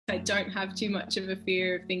don't have too much of a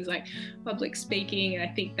fear of things like public speaking. And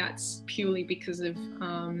I think that's purely because of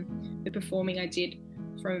the performing I did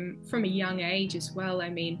from a young age as well. I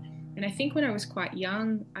mean, and I think when I was quite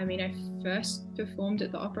young, I mean, I first performed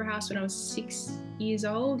at the Opera House when I was 6 years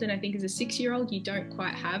old. And I think as a 6-year-old, you don't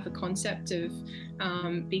quite have a concept of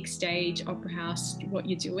big stage, opera house, what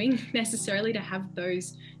you're doing necessarily, to have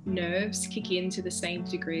those nerves kick in to the same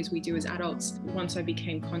degree as we do as adults. Once I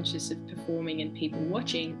became conscious of performing and people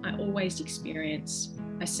watching, I always experienced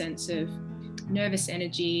a sense of nervous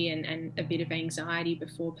energy and a bit of anxiety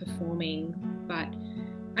before performing. But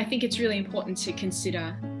I think it's really important to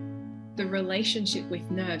consider the relationship with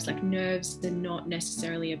nerves. Like, nerves are not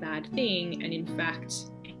necessarily a bad thing. And in fact,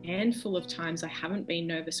 a handful of times I haven't been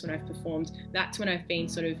nervous when I've performed. That's when I've been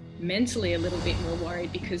sort of mentally a little bit more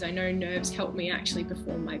worried, because I know nerves help me actually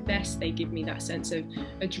perform my best. They give me that sense of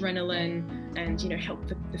adrenaline and, you know, help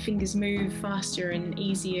the fingers move faster and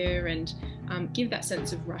easier, and give that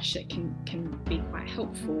sense of rush that can be quite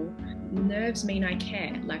helpful. Nerves mean I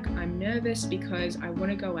care. Like, I'm nervous because I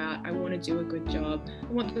want to go out, I want to do a good job,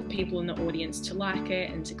 I want the people in the audience to like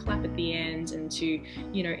it and to clap at the end and to,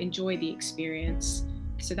 you know, enjoy the experience.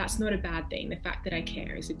 So that's not a bad thing. The fact that I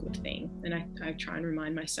care is a good thing. And I try and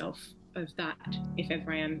remind myself of that if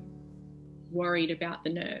ever I am worried about the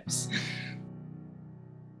nerves.